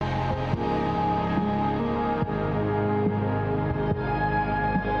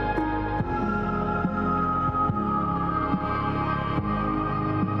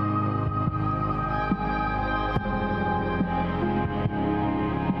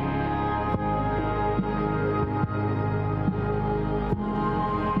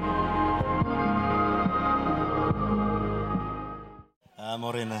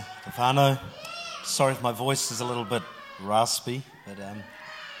Morena, Stefano. Sorry if my voice is a little bit raspy, but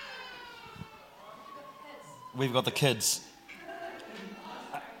we've got the kids.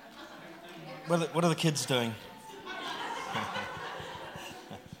 What are the kids doing?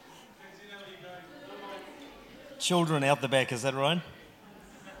 Children out the back, is that right?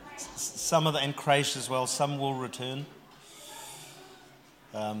 Some of the, and creche as well, some will return.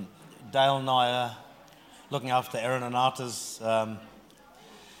 Dale and I are looking after Aaron and Arta's,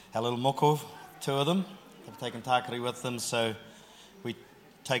 our little moko, two of them. They've taken Takari with them, so we're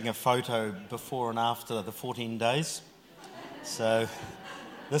taking a photo before and after the 14 days. So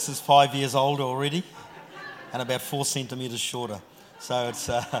this is 5 years old already and about 4 centimetres shorter. So it's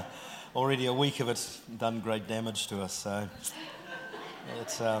already a week of it's done great damage to us. So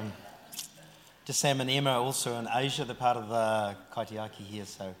it's just Sam and Emma also in Asia, they're part of the Kaitiaki here.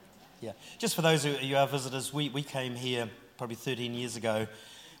 So yeah, just for those who are visitors, we came here probably 13 years ago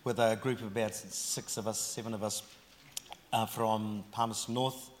with a group of about 7 of us from Palmerston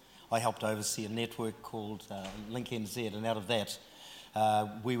North. I helped oversee a network called Link NZ, and out of that,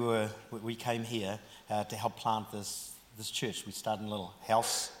 we came here to help plant this church. We started in a little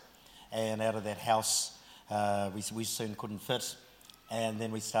house, and out of that house, we soon couldn't fit, and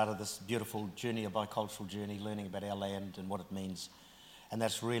then we started this beautiful journey, a bicultural journey, learning about our land and what it means, and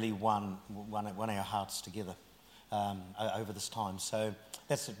that's really won our hearts together over this time. So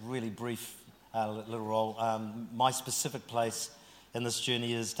that's a really brief little role. My specific place in this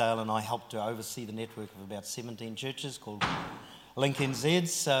journey is Dale and I helped to oversee the network of about 17 churches called Link NZ.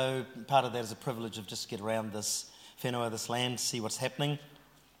 So part of that is a privilege of just get around this whenua, this land, see what's happening,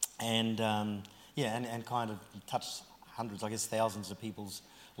 and kind of touch hundreds, I guess thousands of people's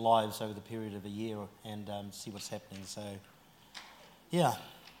lives over the period of a year and see what's happening. So yeah,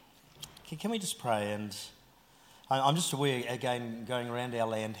 can we just pray? And I'm just aware, again, going around our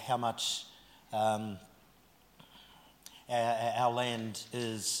land, how much our land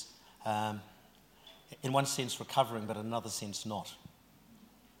is, in one sense, recovering, but in another sense, not.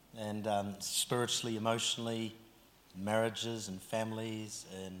 And spiritually, emotionally, marriages and families,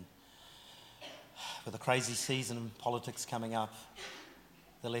 and with a crazy season of politics coming up,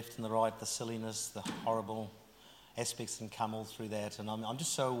 the left and the right, the silliness, the horrible aspects that come all through that. And I'm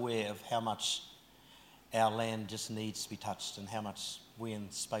just so aware of how much our land just needs to be touched and how much we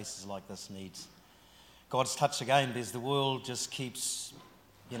in spaces like this needs God's touch again, because the world just keeps,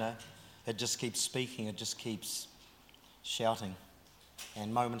 it just keeps speaking, it just keeps shouting.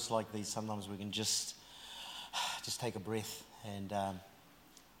 And moments like these, sometimes we can just take a breath and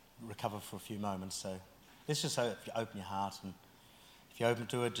recover for a few moments. So let's just open your heart, and if you're open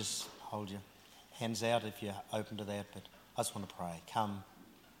to it, just hold your hands out if you're open to that. But I just want to pray. Come,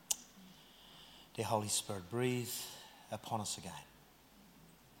 dear Holy Spirit, breathe upon us again.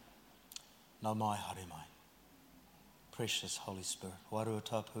 Nau mai haere mai. Precious Holy Spirit, warua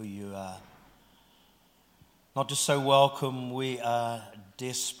tapu you are. Not just so welcome, we are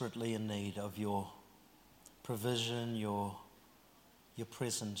desperately in need of your provision, your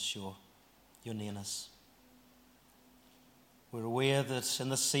presence, your nearness. We're aware that in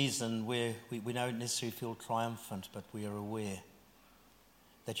this season where we don't necessarily feel triumphant, but we are aware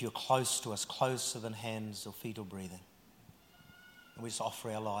that you're close to us, closer than hands or feet or breathing. And we just offer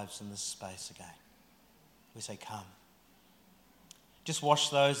our lives in this space again. We say, come. Just wash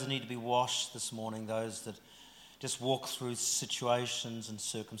those that need to be washed this morning, those that just walk through situations and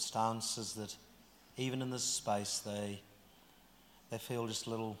circumstances that even in this space they feel just a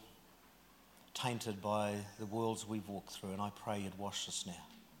little tainted by the worlds we've walked through. And I pray you'd wash us now.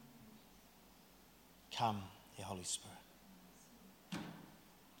 Come, dear Holy Spirit.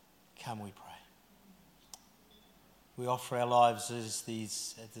 Come, we pray. We offer our lives as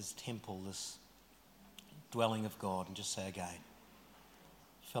this temple, this dwelling of God, and just say again,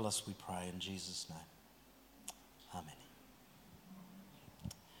 fill us, we pray, in Jesus' name. Amen.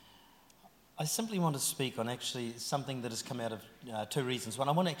 I simply want to speak on actually something that has come out of two reasons. One,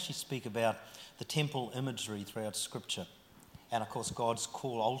 I want to actually speak about the temple imagery throughout Scripture, and of course God's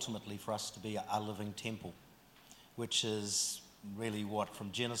call ultimately for us to be a living temple, which is really what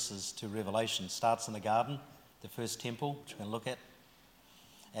from Genesis to Revelation starts in the garden, the first temple, which we're going to look at,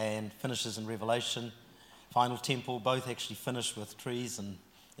 and finishes in Revelation. Final temple, both actually finish with trees and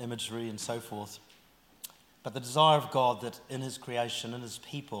imagery and so forth. But the desire of God that in his creation, in his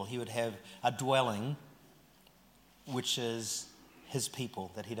people, he would have a dwelling which is his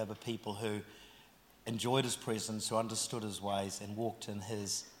people, that he'd have a people who enjoyed his presence, who understood his ways and walked in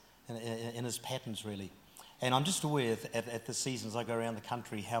his patterns really. And I'm just aware at the seasons I go around the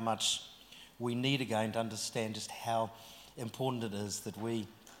country how much we need again to understand just how important it is that we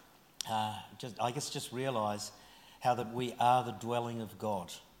just realize how that we are the dwelling of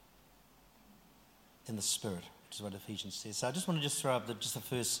God in the Spirit, which is what Ephesians says. So I just want to throw up the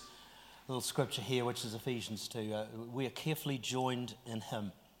first little scripture here, which is Ephesians 2. We are carefully joined in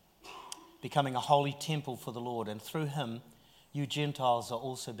Him, becoming a holy temple for the Lord, and through Him, you Gentiles are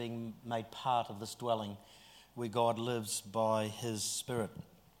also being made part of this dwelling where God lives by His Spirit.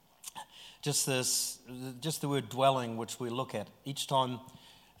 Just the word dwelling, which we look at each time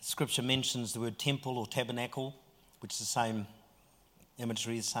Scripture mentions the word temple or tabernacle, which is the same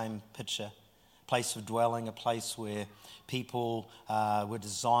imagery, the same picture. Place of dwelling, a place where people were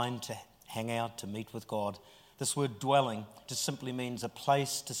designed to hang out, to meet with God. This word dwelling just simply means a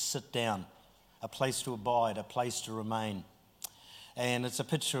place to sit down, a place to abide, a place to remain. And it's a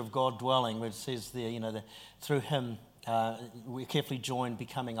picture of God dwelling, where it says there, through Him we're carefully joined,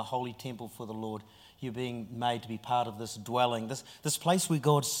 becoming a holy temple for the Lord. You're being made to be part of this dwelling, this place where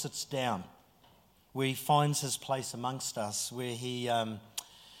God sits down, where He finds His place amongst us, where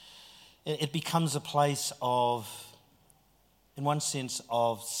it becomes a place of, in one sense,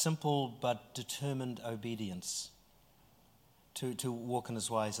 of simple but determined obedience to walk in His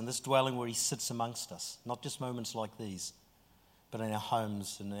ways. And this dwelling where He sits amongst us, not just moments like these, but in our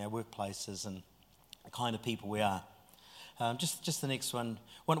homes and in our workplaces and the kind of people we are. Just the next one.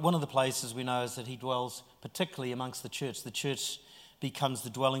 One of the places we know is that He dwells particularly amongst the church. The church becomes the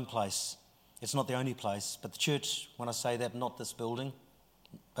dwelling place. It's not the only place, but the church, when I say that, not this building,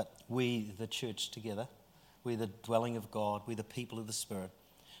 but we, the church together, we're the dwelling of God, we're the people of the Spirit.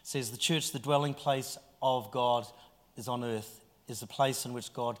 It says the church, the dwelling place of God is on earth, is the place in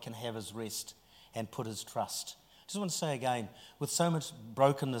which God can have His rest and put His trust. I just want to say again, with so much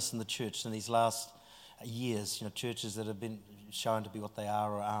brokenness in the church in these last years, churches that have been shown to be what they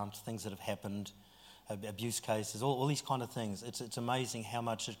are or aren't, things that have happened, abuse cases, all these kind of things. It's amazing how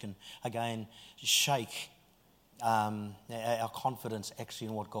much it can, again, shake our confidence actually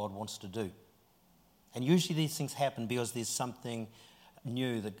in what God wants to do. And usually these things happen because there's something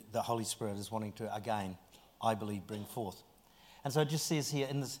new that the Holy Spirit is wanting to, again, I believe, bring forth. And so it just says here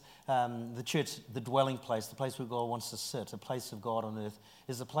in this, the church, the dwelling place, the place where God wants to sit, a place of God on earth,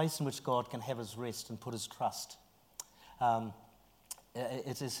 is a place in which God can have His rest and put His trust.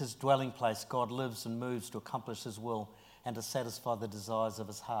 It is His dwelling place. God lives and moves to accomplish His will and to satisfy the desires of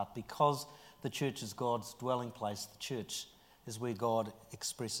His heart. Because the church is God's dwelling place, the church is where God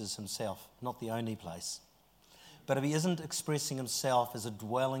expresses Himself, not the only place. But if He isn't expressing Himself as a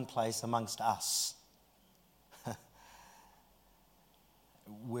dwelling place amongst us,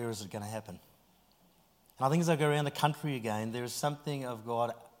 where is it going to happen? And I think as I go around the country again, there is something of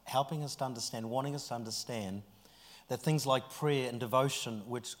God helping us to understand, wanting us to understand that things like prayer and devotion,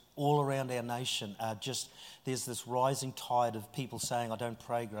 which all around our nation are just, there's this rising tide of people saying, I don't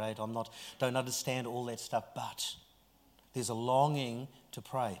pray great, don't understand all that stuff, but there's a longing to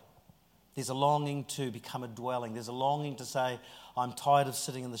pray. There's a longing to become a dwelling. There's a longing to say, I'm tired of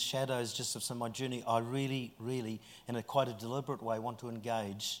sitting in the shadows just of some of my journey. I really, really, in a quite a deliberate way, want to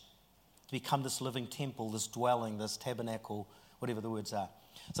engage to become this living temple, this dwelling, this tabernacle, whatever the words are.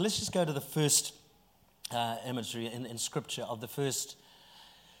 So let's just go to the first imagery in Scripture of the first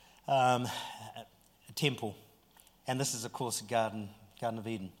temple. And this is, of course, a Garden of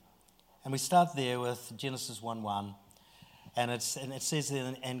Eden. And we start there with Genesis 1:1. And it says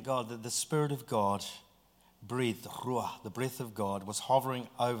there, and God, the Spirit of God breathed, ruah, the breath of God, was hovering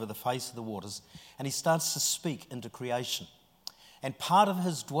over the face of the waters, and He starts to speak into creation. And part of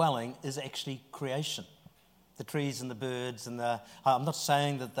His dwelling is actually creation. The trees and the birds and I'm not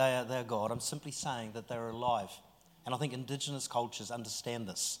saying that they're God, I'm simply saying that they're alive. And I think indigenous cultures understand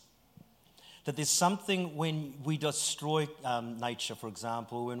this. That there's something when we destroy nature, for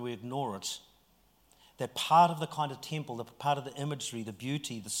example, when we ignore it, that part of the kind of temple, the part of the imagery, the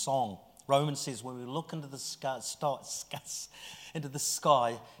beauty, the song. Romans says when we look into the sky,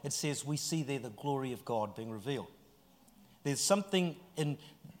 it says we see there the glory of God being revealed. There's something in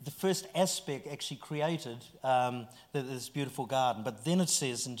the first aspect actually created this beautiful garden. But then it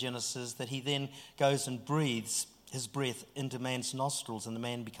says in Genesis that He then goes and breathes His breath into man's nostrils, and the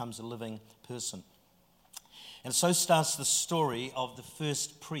man becomes a living person. And so starts the story of the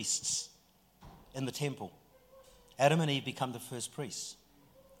first priests in the temple. Adam and Eve become the first priests.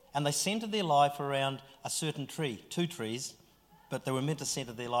 And they centered their life around a certain tree, 2 trees, but they were meant to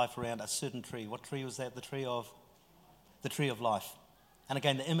center their life around a certain tree. What tree was that? The tree of life. And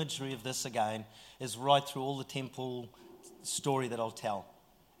again, the imagery of this again is right through all the temple story that I'll tell.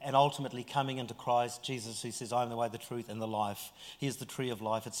 and ultimately coming into Christ, Jesus, who says, I am the way, the truth, and the life. He is the tree of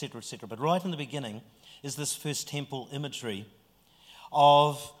life, etc., etc. But right in the beginning is this first temple imagery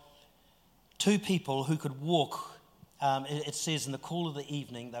of two people who could walk. It says in the cool of the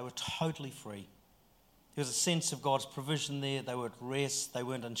evening, they were totally free. There was a sense of God's provision there. They were at rest. They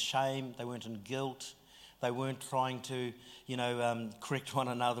weren't in shame. They weren't in guilt. They weren't trying to, correct one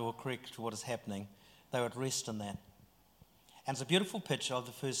another or correct what is happening. They were at rest in that. And it's a beautiful picture of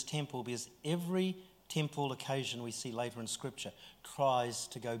the first temple, because every temple occasion we see later in Scripture tries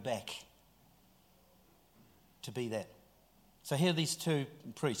to go back to be that. So here are these two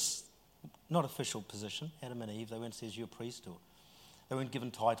priests, not official position, Adam and Eve. They weren't says you're a priest, or they weren't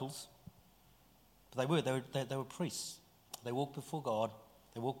given titles, but they were priests. They walked before God.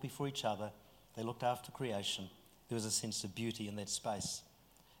 They walked before each other. They looked after creation. There was a sense of beauty in that space.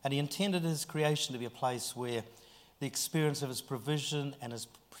 And he intended his creation to be a place where the experience of his provision and his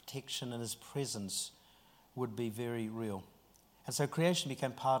protection and his presence would be very real. And so creation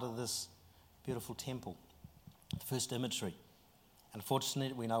became part of this beautiful temple, the first imagery.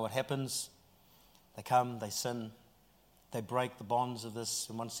 Unfortunately, we know what happens. They come, they sin, they break the bonds of this,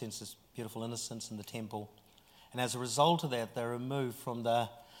 in one sense, this beautiful innocence in the temple. And as a result of that, they're removed from the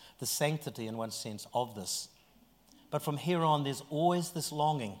sanctity, in one sense, of this. But from here on, there's always this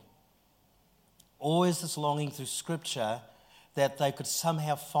longing through Scripture that they could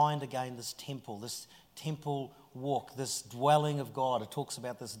somehow find again this temple walk, this dwelling of God. It talks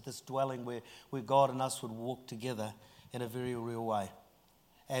about this dwelling where God and us would walk together in a very real way.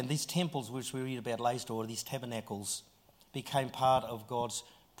 And these temples, which we read about later, or these tabernacles, became part of God's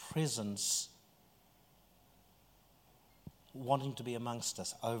presence, wanting to be amongst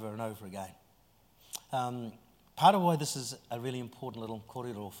us over and over again. Part of why this is a really important little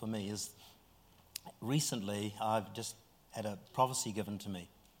corridor for me is recently I've just had a prophecy given to me.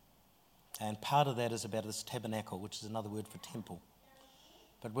 And part of that is about this tabernacle, which is another word for temple.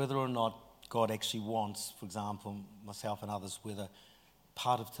 But whether or not God actually wants, for example, myself and others, whether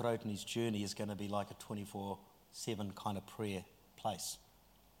part of Te Rautini's journey is going to be like a 24/7 kind of prayer place.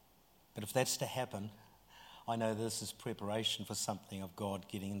 But if that's to happen, I know this is preparation for something of God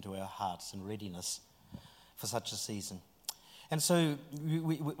getting into our hearts and readiness for such a season. And so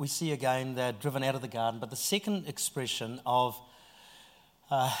we see again they're driven out of the garden. But the second expression of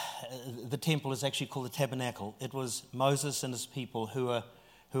the temple is actually called the tabernacle. It was Moses and his people who were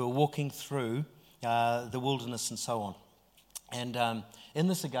walking through the wilderness and so on. And in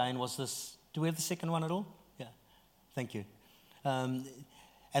this again was this. Do we have the second one at all? Yeah, thank you. And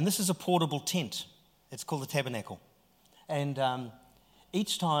this is a portable tent. It's called the tabernacle. And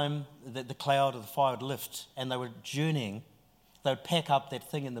each time that the cloud or the fire would lift and they were journeying, they would pack up that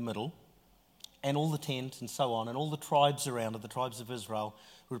thing in the middle and all the tent and so on, and all the tribes around it, the tribes of Israel,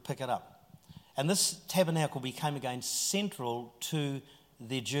 would pick it up. And this tabernacle became again central to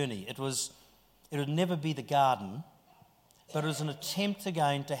their journey. It would never be the garden, but it was an attempt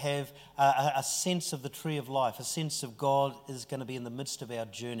again to have a sense of the tree of life, a sense of God is going to be in the midst of our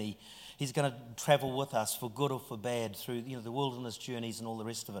journey. He's going to travel with us for good or for bad through the wilderness journeys and all the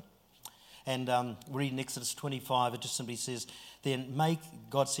rest of it. And reading Exodus 25, it just simply says,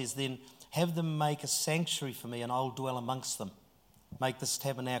 God says, then have them make a sanctuary for me and I'll dwell amongst them. Make this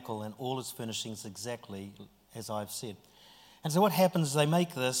tabernacle and all its furnishings exactly as I've said. And so what happens is they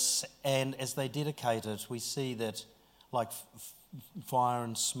make this, and as they dedicate it, we see that like fire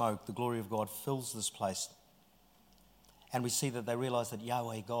and smoke, the glory of God fills this place. And we see that they realize that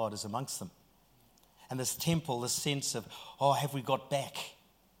Yahweh God is amongst them. And this temple, this sense of, have we got back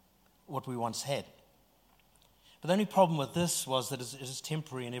what we once had? But the only problem with this was that it is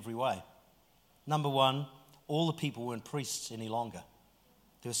temporary in every way. Number one, all the people weren't priests any longer.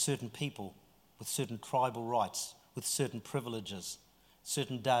 There were certain people with certain tribal rights, with certain privileges,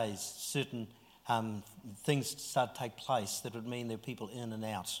 certain days, certain things start to take place that would mean there were people in and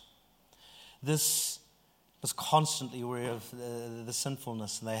out. This was constantly aware of the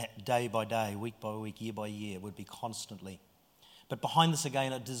sinfulness, and they, day by day, week by week, year by year, would be constantly. But behind this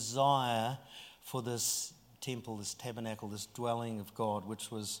again, a desire for this temple, this tabernacle, this dwelling of God, which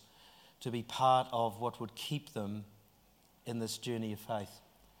was to be part of what would keep them in this journey of faith.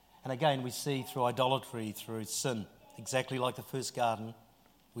 And again, we see through idolatry, through sin, exactly like the first garden,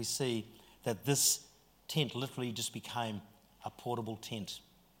 we see that this tent literally just became a portable tent.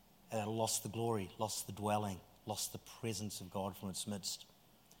 And it lost the glory, lost the dwelling, lost the presence of God from its midst.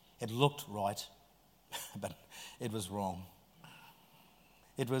 It looked right, but it was wrong.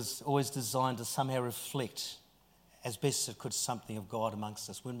 It was always designed to somehow reflect as best it could, something of God amongst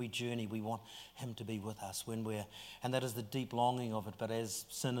us. When we journey, we want him to be with us. And that is the deep longing of it. But as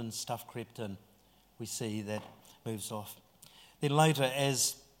sin and stuff crept in, we see that moves off. Then later,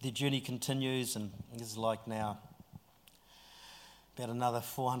 as the journey continues, and this is like now, about another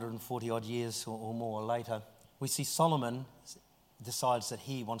 440 odd years or more later, we see Solomon decides that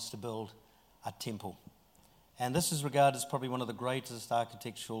he wants to build a temple. And this is regarded as probably one of the greatest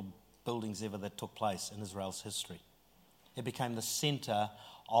architectural buildings ever that took place in Israel's history. It became the center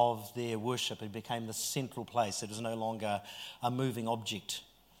of their worship. It became the central place. It was no longer a moving object.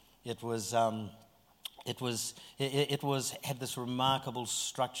 It had this remarkable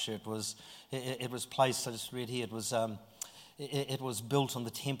structure. It was placed. I just read here. It was built on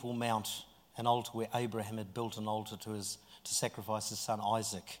the Temple Mount, an altar where Abraham had built an altar to sacrifice his son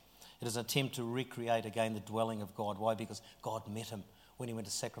Isaac. It is an attempt to recreate again the dwelling of God. Why? Because God met him when he went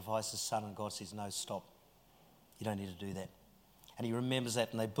to sacrifice his son, and God says, no, stop. You don't need to do that. And he remembers that,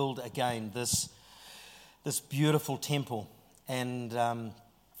 and they build again this beautiful temple. And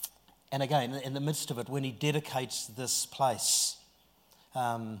again, in the midst of it, when he dedicates this place,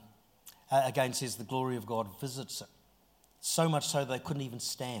 again says the glory of God visits it. So much so they couldn't even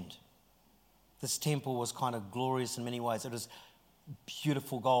stand. This temple was kind of glorious in many ways. It was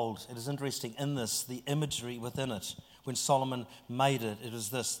beautiful gold. It is interesting in this, the imagery within it. When Solomon made it, it was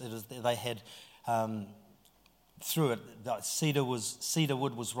this. They had through it, cedar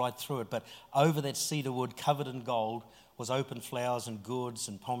wood was right through it, but over that cedar wood covered in gold was open flowers and gourds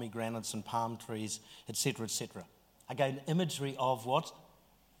and pomegranates and palm trees, etc., etc. Again, imagery of what?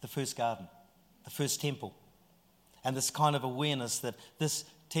 The first garden, the first temple. And this kind of awareness that this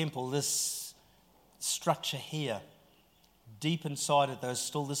temple, this structure here, deep inside it, there's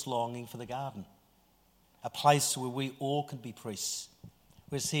still this longing for the garden. A place where we all can be priests.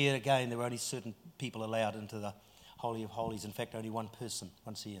 Whereas here, again, there were only certain people allowed into the Holy of Holies. In fact, only one person,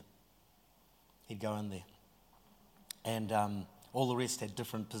 once a year. He'd go in there. And all the rest had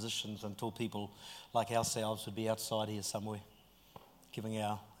different positions until people like ourselves would be outside here somewhere, giving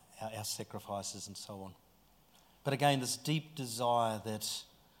our sacrifices and so on. But again, this deep desire that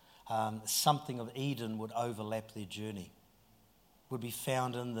something of Eden would overlap their journey, would be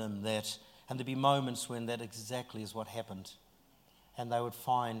found in them, and there'd be moments when that exactly is what happened. And they would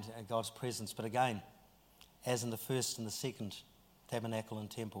find God's presence. But again, as in the first and the second tabernacle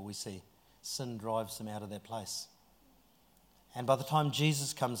and temple, we see sin drives them out of that place. And by the time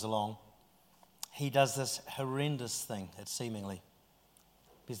Jesus comes along, he does this horrendous thing, seemingly.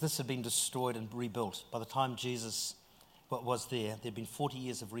 Because this had been destroyed and rebuilt. By the time Jesus was there'd been 40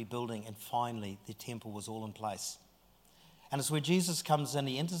 years of rebuilding, and finally the temple was all in place. And it's where Jesus comes in,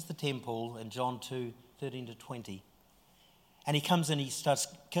 he enters the temple in John 2:13-20. And he comes in, he starts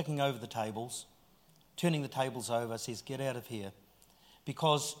kicking over the tables, turning the tables over, says, get out of here.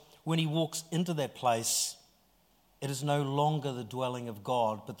 Because when he walks into that place, it is no longer the dwelling of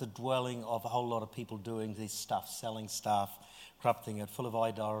God, but the dwelling of a whole lot of people doing this stuff, selling stuff, corrupting it, full of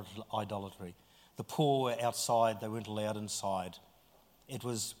idolatry. The poor were outside, they weren't allowed inside. It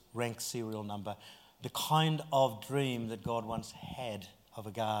was rank serial number. The kind of dream that God once had of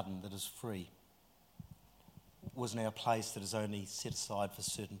a garden that is free was now a place that is only set aside for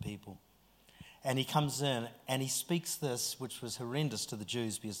certain people. And he comes in and he speaks this, which was horrendous to the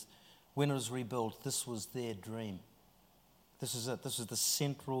Jews, because when it was rebuilt, this was their dream. This is it. This is the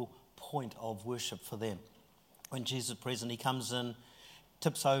central point of worship for them. When Jesus is present, he comes in,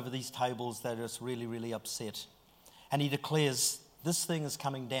 tips over these tables that are just really, really upset. And he declares, this thing is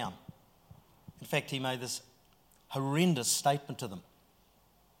coming down. In fact, he made this horrendous statement to them.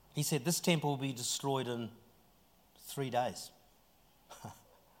 He said, this temple will be destroyed in 3 days.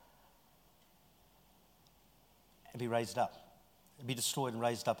 It'll be raised up. It'll be destroyed and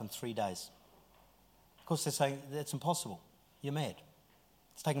raised up in 3 days. Of course, they're saying, that's impossible. You're mad.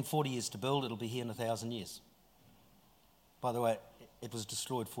 It's taken 40 years to build. It'll be here in 1,000 years. By the way, it was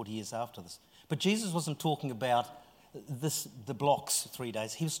destroyed 40 years after this. But Jesus wasn't talking about the blocks 3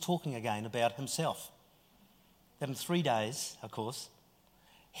 days. He was talking again about himself. That in 3 days, of course,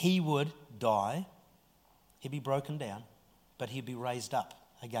 he would die, he'd be broken down, but he'd be raised up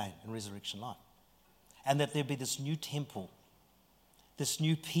again in resurrection life. And that there'd be this new temple, this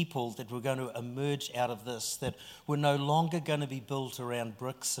new people that were going to emerge out of this, that were no longer going to be built around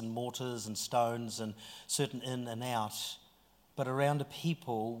bricks and mortars and stones and certain in and out, but around a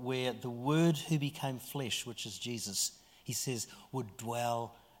people where the Word who became flesh, which is Jesus, he says, would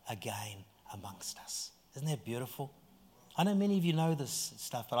dwell again amongst us. Isn't that beautiful? I know many of you know this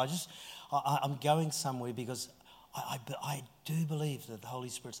stuff, but I'm going somewhere because I do believe that the Holy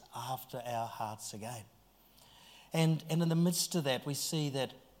Spirit's after our hearts again. And in the midst of that, we see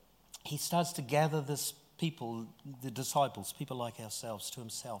that he starts to gather this people, the disciples, people like ourselves, to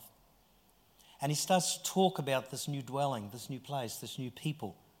himself. And he starts to talk about this new dwelling, this new place, this new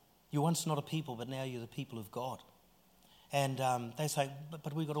people. You're once not a people, but now you're the people of God. And they say,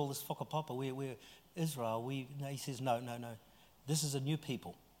 but we've got all this whakapapa, we're Israel. No, he says, no. This is a new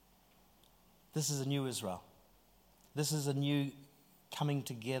people. This is a new Israel. This is a new coming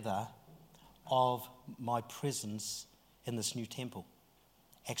together of my presence in this new temple.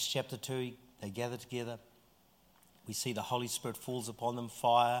 Acts chapter 2, they gather together. We see the Holy Spirit falls upon them,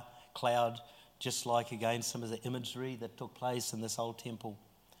 fire, cloud, just like, again, some of the imagery that took place in this old temple.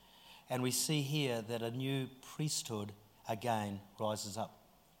 And we see here that a new priesthood, again, rises up.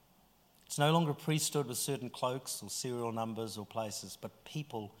 It's no longer a priesthood with certain cloaks or serial numbers or places, but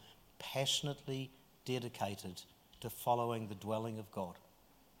people passionately dedicated to following the dwelling of God.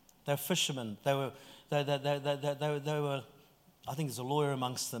 They were fishermen. They were. I think there's a lawyer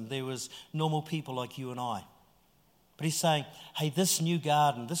amongst them. There was normal people like you and I. But he's saying, hey, this new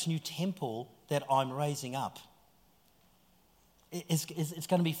garden, this new temple that I'm raising up, it's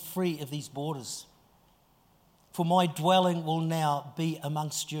going to be free of these borders. For my dwelling will now be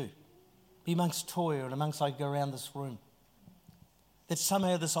amongst you, be amongst Toya and amongst, I go around this room. That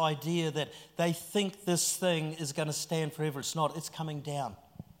somehow this idea that they think this thing is going to stand forever. It's not. It's coming down.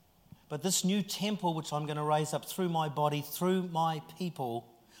 But this new temple which I'm going to raise up through my body, through my people,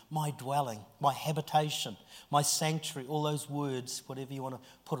 my dwelling, my habitation, my sanctuary, all those words, whatever you want to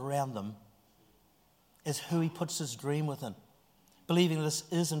put around them, is who he puts his dream within. Believing this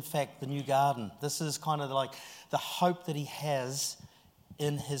is in fact the new garden. This is kind of like the hope that he has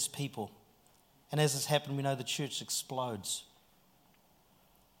in his people. And as this happened, we know the church explodes.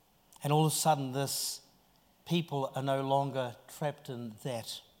 And all of a sudden, this people are no longer trapped in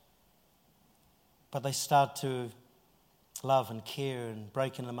that. But they start to love and care and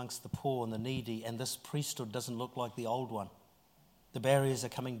break in amongst the poor and the needy. And this priesthood doesn't look like the old one. The barriers are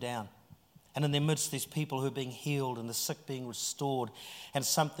coming down. And in their midst, there's people who are being healed and the sick being restored. And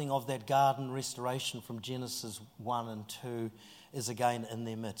something of that garden restoration from Genesis 1 and 2 is again in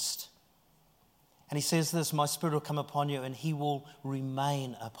their midst. And he says this, my spirit will come upon you and he will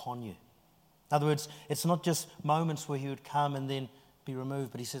remain upon you. In other words, it's not just moments where he would come and then be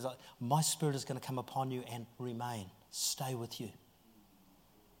removed, but he says, my spirit is going to come upon you and remain, stay with you.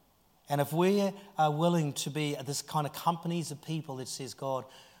 And if we are willing to be this kind of companies of people that says, God,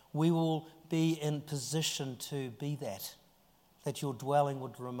 we will be in position to be that your dwelling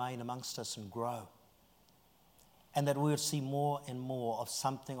would remain amongst us and grow. And that we would see more and more of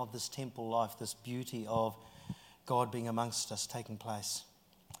something of this temple life, this beauty of God being amongst us taking place.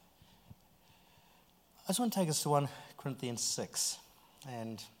 I just want to take us to 1 Corinthians 6.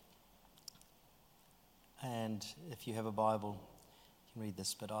 And if you have a Bible, you can read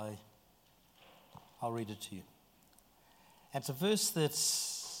this, but I'll read it to you. And it's a verse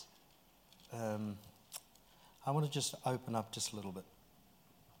that's, I want to just open up just a little bit.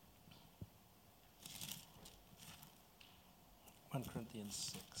 1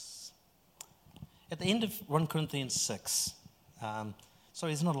 Corinthians 6. At the end of 1 Corinthians 6, sorry,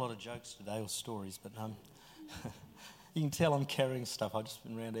 there's not a lot of jokes today or stories, but you can tell I'm carrying stuff. I've just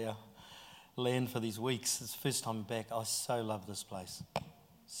been around our land for these weeks. It's the first time back. I so love this place.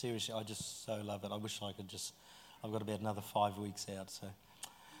 Seriously, I just so love it. I wish I could just, I've got about another 5 weeks out. So,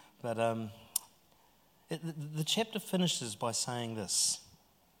 but the chapter finishes by saying this.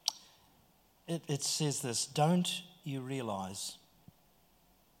 It says this, don't you realize,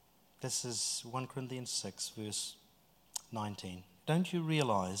 this is 1 Corinthians 6, verse 19. Don't you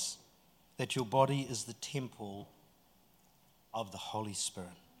realize that your body is the temple of the Holy Spirit,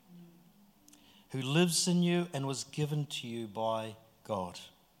 who lives in you and was given to you by God?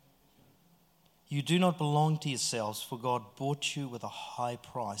 You do not belong to yourselves, for God bought you with a high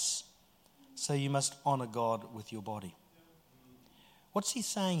price, so you must honor God with your body. What's he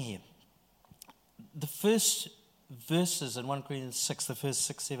saying here? The first verses in 1 Corinthians 6, the first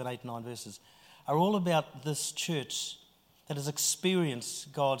 6, 7, 8, 9 verses, are all about this church that has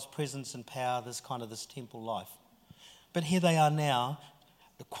experienced God's presence and power, this temple life. But here they are now,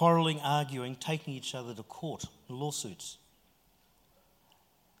 quarrelling, arguing, taking each other to court, lawsuits.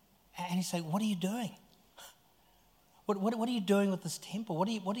 And he's saying, what are you doing? What are you doing with this temple? What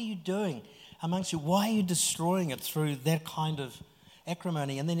are you doing amongst you? Why are you destroying it through that kind of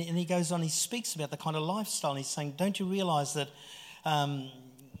acrimony? And then he goes on, he speaks about the kind of lifestyle, and he's saying, don't you realize that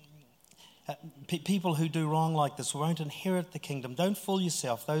People who do wrong like this won't inherit the kingdom. Don't fool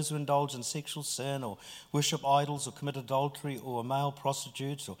yourself. Those who indulge in sexual sin or worship idols or commit adultery or are male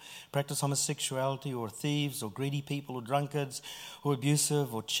prostitutes or practice homosexuality or thieves or greedy people or drunkards or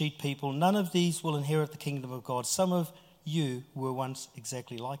abusive or cheat people, none of these will inherit the kingdom of God. Some of you were once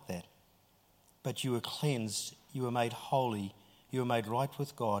exactly like that. But you were cleansed, you were made holy, you were made right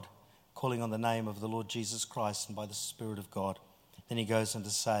with God, calling on the name of the Lord Jesus Christ and by the Spirit of God. Then he goes on to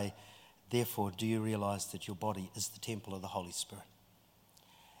say, therefore, do you realize that your body is the temple of the Holy Spirit?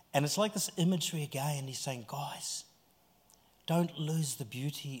 And it's like this imagery again. He's saying, guys, don't lose the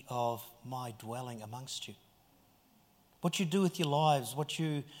beauty of my dwelling amongst you. What you do with your lives, what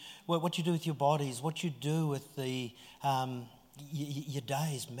you do with your bodies, what you do with your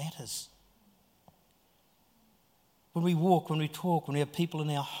days matters. When we walk, when we talk, when we have people in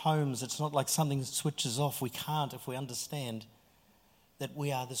our homes, it's not like something switches off. We can't if we understand that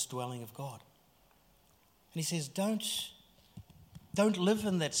we are this dwelling of God. And he says, don't live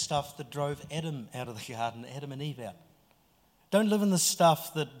in that stuff that drove Adam out of the garden, Adam and Eve out. Don't live in the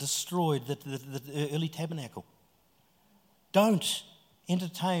stuff that destroyed the early tabernacle. Don't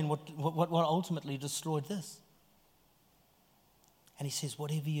entertain what ultimately destroyed this. And he says,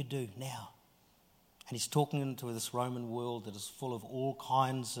 whatever you do now. And he's talking into this Roman world that is full of all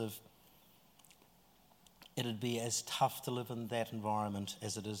kinds of... It'd be as tough to live in that environment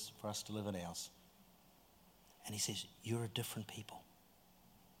as it is for us to live in ours. And he says, you're a different people.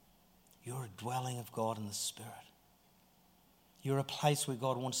 You're a dwelling of God in the Spirit. You're a place where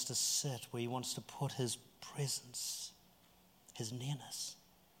God wants to sit, where he wants to put his presence, his nearness.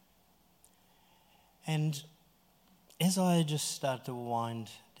 And as I just start to wind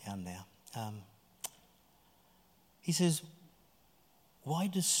down now, he says, why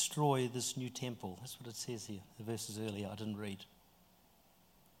destroy this new temple? That's what it says here, the verses earlier I didn't read.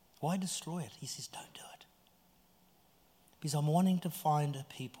 Why destroy it? He says, don't do it. Because I'm wanting to find a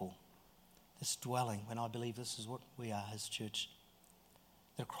people, this dwelling, and I believe this is what we are, his church,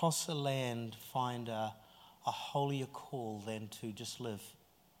 that across the land find a holier call than to just live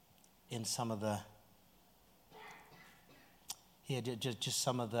in some of the, just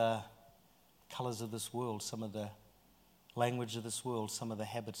some of the colours of this world, some of the language of this world, some of the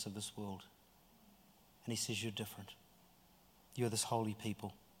habits of this world. And he says, you're different. You're this holy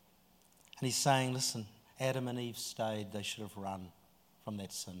people. And he's saying, listen, Adam and Eve stayed, they should have run from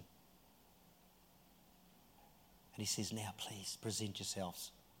that sin. And he says, now please present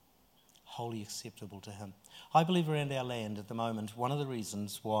yourselves wholly acceptable to him. I believe around our land at the moment, one of the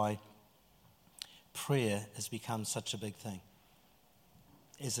reasons why prayer has become such a big thing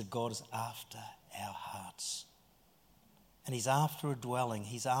is that God is after our hearts. And he's after a dwelling.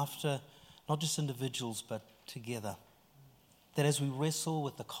 He's after not just individuals, but together. That as we wrestle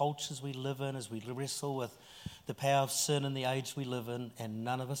with the cultures we live in, as we wrestle with the power of sin in the age we live in, and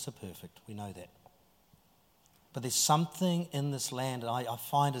none of us are perfect, we know that. But there's something in this land, and I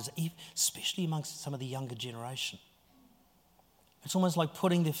find, especially amongst some of the younger generation, it's almost like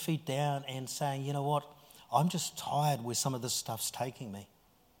putting their feet down and saying, you know what, I'm just tired where some of this stuff's taking me.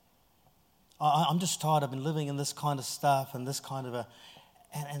 I'm just tired. I've been living in this kind of stuff and this kind of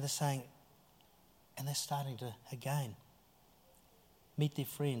and they're saying, and they're starting to, again, meet their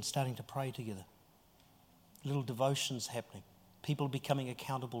friends, starting to pray together. Little devotions happening. People becoming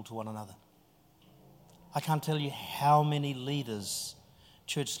accountable to one another. I can't tell you how many leaders,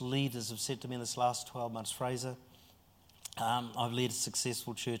 church leaders have said to me in this last 12 months, Fraser, I've led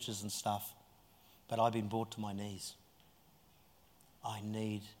successful churches and stuff, but I've been brought to my knees. I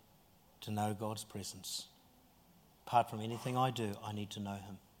need to know God's presence. Apart from anything I do, I need to know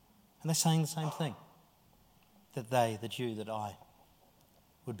him. And they're saying the same thing. That you, that I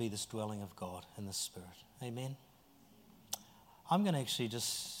would be this dwelling of God in the Spirit. Amen. I'm going to actually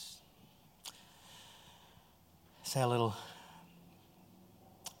just say a little,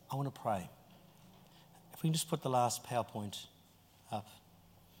 I want to pray. If we can just put the last PowerPoint up.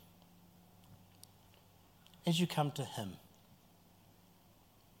 As you come to him,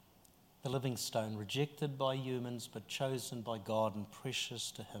 the living stone, rejected by humans but chosen by God and precious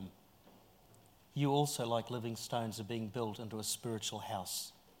to him. You also, like living stones, are being built into a spiritual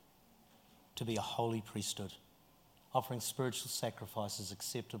house to be a holy priesthood, offering spiritual sacrifices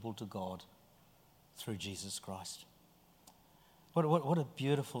acceptable to God through Jesus Christ. What a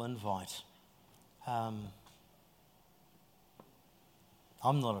beautiful invite. I'm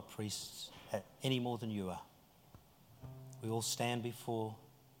not a priest any more than you are. We all stand before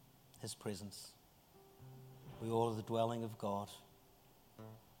his presence. We all are the dwelling of God.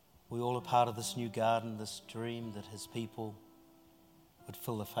 We all are part of this new garden, this dream that his people would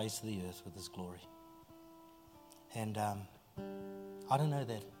fill the face of the earth with his glory. And I don't know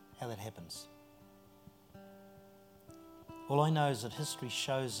how that happens. All I know is that history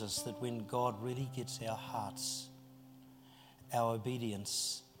shows us that when God really gets our hearts, our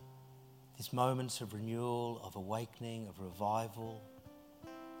obedience, these moments of renewal, of awakening, of revival,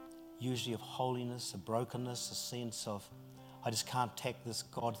 usually of holiness, of brokenness, a sense of, I just can't tack this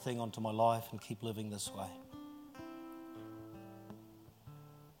God thing onto my life and keep living this way.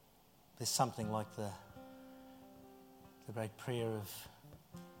 There's something like the great prayer of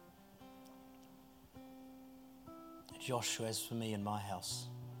Joshua, as for me and my house,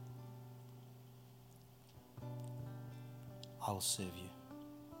 I will serve you.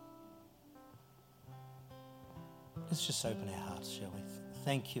 Let's just open our hearts, shall we?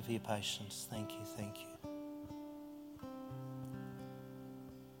 Thank you for your patience. Thank you, thank you.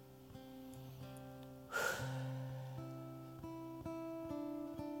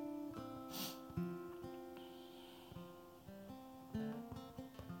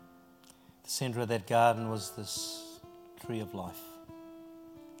 The center of that garden was this tree of life.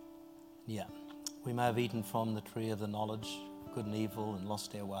 Yeah, we may have eaten from the tree of the knowledge of good and evil and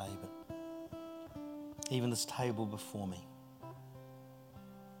lost our way, but even this table before me,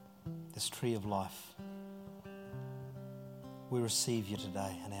 this tree of life, we receive you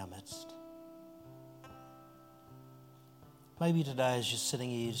today in our midst. Maybe today as you're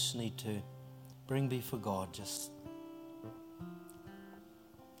sitting here, you just need to bring before God just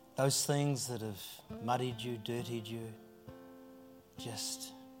those things that have muddied you, dirtied you, just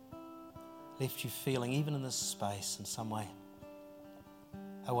left you feeling, even in this space, in some way,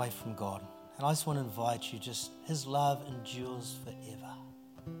 away from God. And I just want to invite you, just His love endures forever.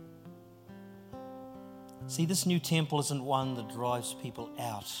 See, this new temple isn't one that drives people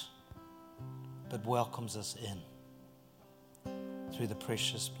out, but welcomes us in through the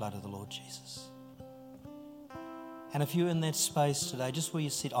precious blood of the Lord Jesus. And if you're in that space today, just where you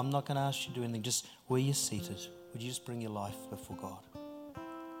sit, I'm not going to ask you to do anything, just where you're seated, would you just bring your life before God?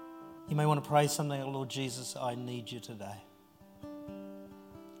 You may want to pray something like, Lord Jesus, I need you today.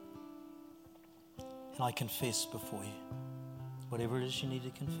 And I confess before you, whatever it is you need to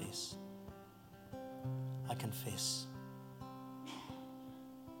confess, I confess.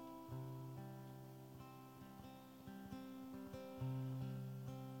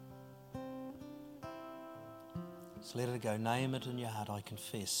 So let it go. Name it in your heart. I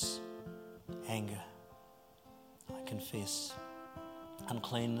confess anger. I confess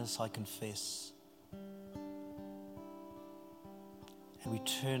uncleanness. I confess. And we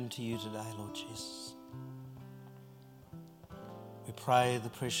turn to you today, Lord Jesus. We pray the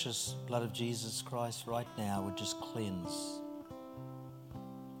precious blood of Jesus Christ right now would just cleanse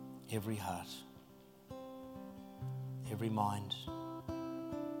every heart, every mind.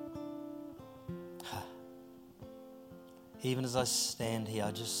 Even as I stand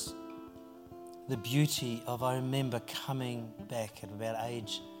here, the beauty of, I remember coming back at about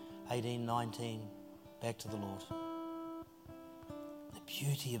age 18, 19, back to the Lord. The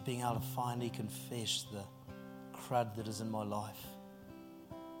beauty of being able to finally confess the crud that is in my life.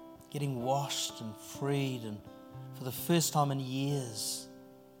 Getting washed and freed, and for the first time in years,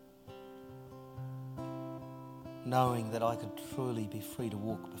 knowing that I could truly be free to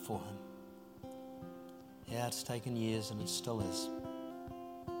walk before Him. Yeah, it's taken years and it still is.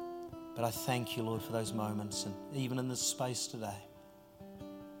 But I thank you, Lord, for those moments. And even in this space today,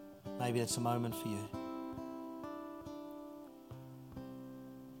 maybe it's a moment for you.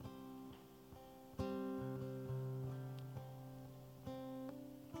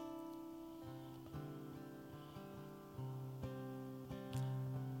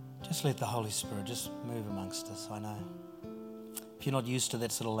 Just let the Holy Spirit just move amongst us, I know. If you're not used to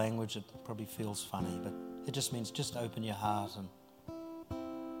that sort of language, it probably feels funny, but it just means just open your heart. And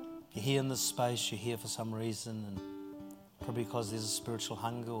if you're here in this space, you're here for some reason, and probably because there's a spiritual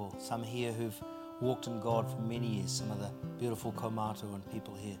hunger, or some here who've walked in God for many years, some of the beautiful Kaumātua and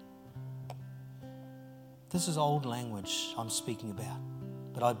people here. This is old language I'm speaking about,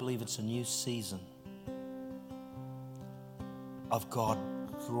 but I believe it's a new season of God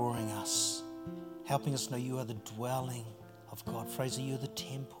drawing us, helping us know you are the dwelling of God. Fraser, you are the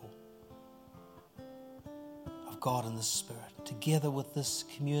temple of God in the Spirit, together with this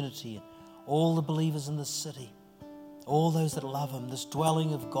community, all the believers in this city, all those that love Him, this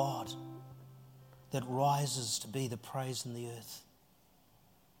dwelling of God that rises to be the praise in the earth.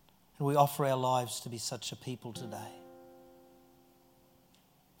 And we offer our lives to be such a people today.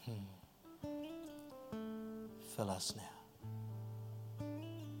 Fill us now.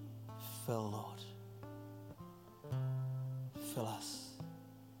 Fill, Lord. Fill us.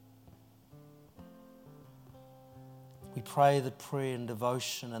 We pray that prayer and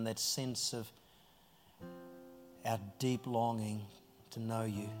devotion and that sense of our deep longing to know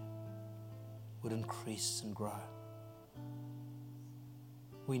you would increase and grow.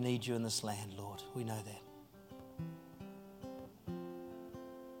 We need you in this land, Lord. We know that.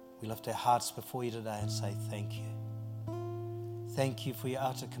 We lift our hearts before you today and say thank you. Thank you for your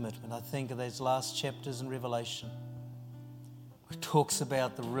utter commitment. I think of those last chapters in Revelation, where it talks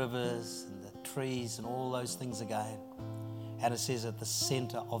about the rivers and the trees and all those things again. And it says at the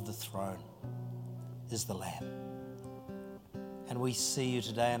center of the throne is the Lamb. And we see you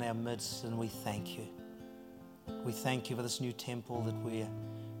today in our midst, and we thank you. We thank you for this new temple that we're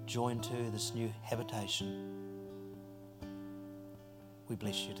joined to, this new habitation. We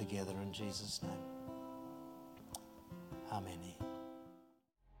bless you together in Jesus' name. Amen.